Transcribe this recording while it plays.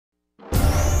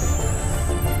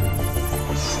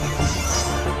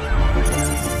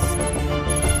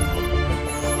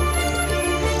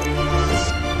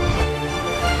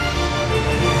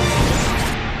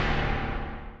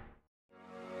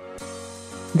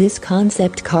This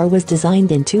concept car was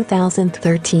designed in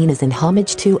 2013 as an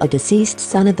homage to a deceased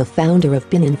son of the founder of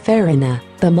Pininfarina,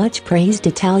 the much-praised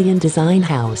Italian design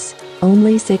house.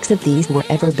 Only 6 of these were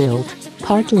ever built,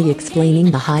 partly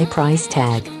explaining the high price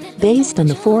tag. Based on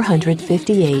the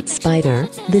 458 Spider,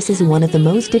 this is one of the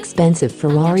most expensive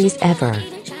Ferraris ever.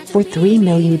 For $3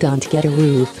 million you don't get a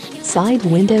roof, side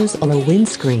windows or a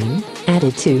windscreen,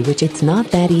 added to which it's not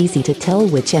that easy to tell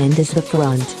which end is the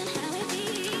front.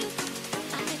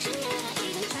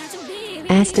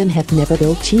 Aston have never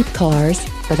built cheap cars,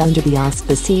 but under the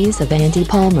auspices of Andy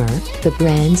Palmer, the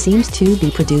brand seems to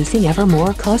be producing ever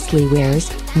more costly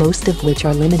wares, most of which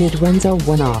are limited runs or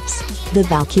one-offs. The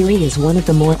Valkyrie is one of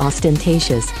the more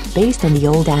ostentatious, based on the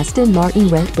old Aston Martin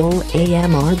Red Bull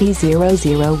AMRB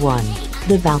 001.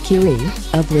 The Valkyrie,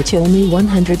 of which only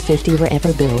 150 were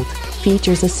ever built,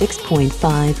 features a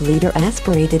 6.5-liter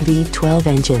aspirated V12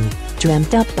 engine.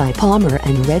 Dreamt up by Palmer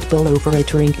and Red Bull over a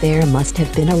drink. There must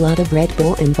have been a lot of Red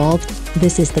Bull involved.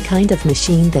 This is the kind of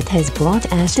machine that has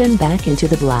brought Aston back into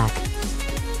the black.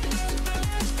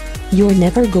 You're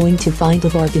never going to find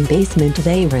a bargain basement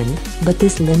Veyron, but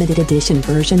this limited edition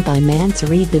version by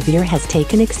Mansouri Bevere has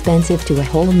taken expensive to a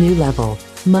whole new level.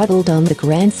 Modeled on the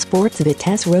Grand Sports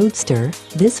Vitesse Roadster,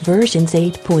 this version's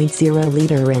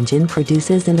 8.0-liter engine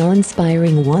produces an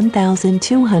awe-inspiring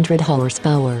 1,200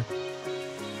 horsepower.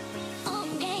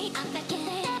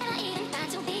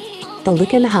 The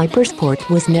Lykan Hypersport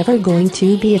was never going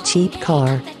to be a cheap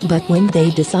car, but when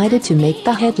they decided to make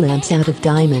the headlamps out of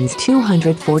diamonds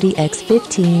 240 x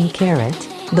 15 carat,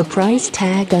 the price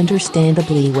tag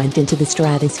understandably went into the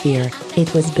stratosphere.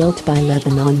 It was built by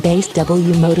Lebanon-based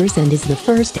W Motors and is the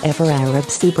first ever Arab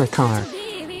supercar.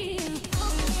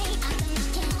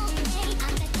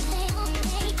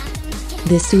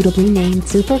 This suitably named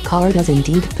supercar does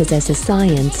indeed possess a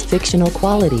science-fictional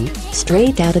quality,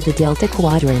 straight out of the Delta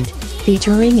Quadrant,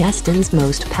 featuring Aston's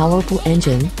most powerful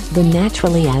engine, the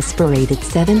naturally aspirated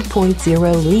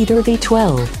 7.0-liter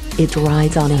V12. It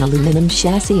rides on an aluminum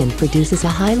chassis and produces a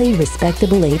highly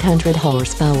respectable 800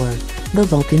 horsepower. The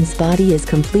Vulcan's body is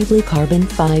completely carbon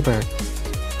fiber.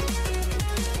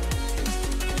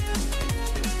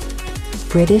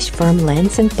 British firm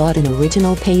Lancet bought an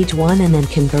original Page 1 and then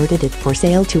converted it for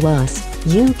sale to us,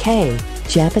 UK,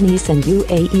 Japanese and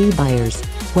UAE buyers.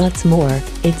 What's more,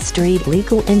 it's street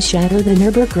legal and shattered the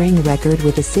Nürburgring record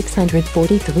with a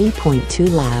 643.2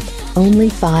 lap. Only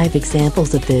 5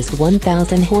 examples of this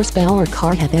 1,000 horsepower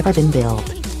car have ever been built.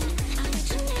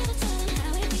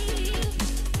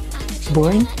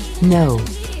 Boring? No.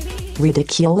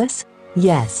 Ridiculous?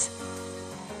 Yes.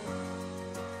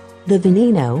 The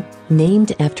Veneno,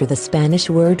 named after the Spanish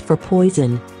word for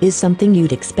poison, is something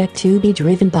you'd expect to be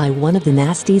driven by one of the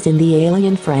nasties in the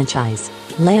Alien franchise.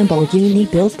 Lamborghini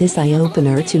built this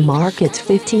eye-opener to mark its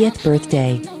 50th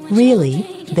birthday. Really?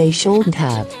 They shouldn't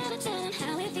have.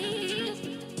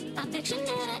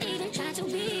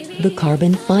 The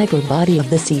carbon fiber body of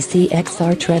the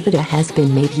CCXR Trevita has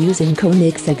been made using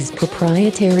Koenigsegg's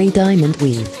proprietary diamond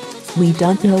weave. We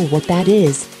don't know what that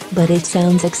is, but it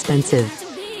sounds expensive.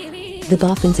 The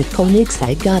boffins at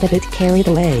Koenigsegg got a bit carried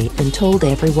away and told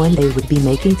everyone they would be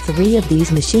making 3 of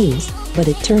these machines, but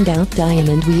it turned out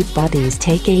diamond weave bodies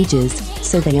take ages,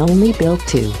 so they only built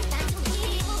 2.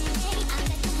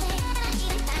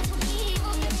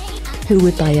 Who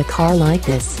would buy a car like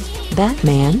this?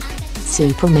 Batman?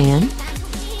 Superman?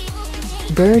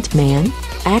 Birdman?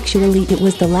 Actually it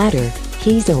was the latter.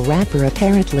 He's a rapper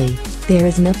apparently. There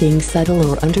is nothing subtle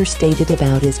or understated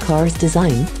about his car's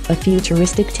design, a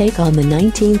futuristic take on the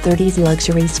 1930s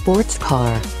luxury sports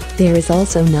car. There is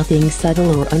also nothing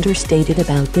subtle or understated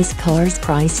about this car's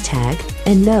price tag,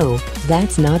 and no,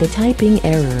 that's not a typing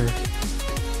error.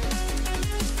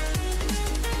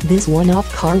 This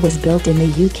one-off car was built in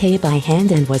the UK by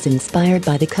hand and was inspired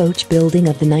by the coach building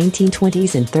of the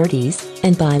 1920s and 30s,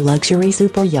 and by luxury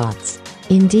super yachts.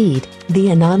 Indeed,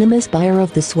 the anonymous buyer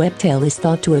of the Sweptail is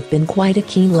thought to have been quite a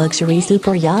keen luxury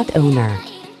super yacht owner.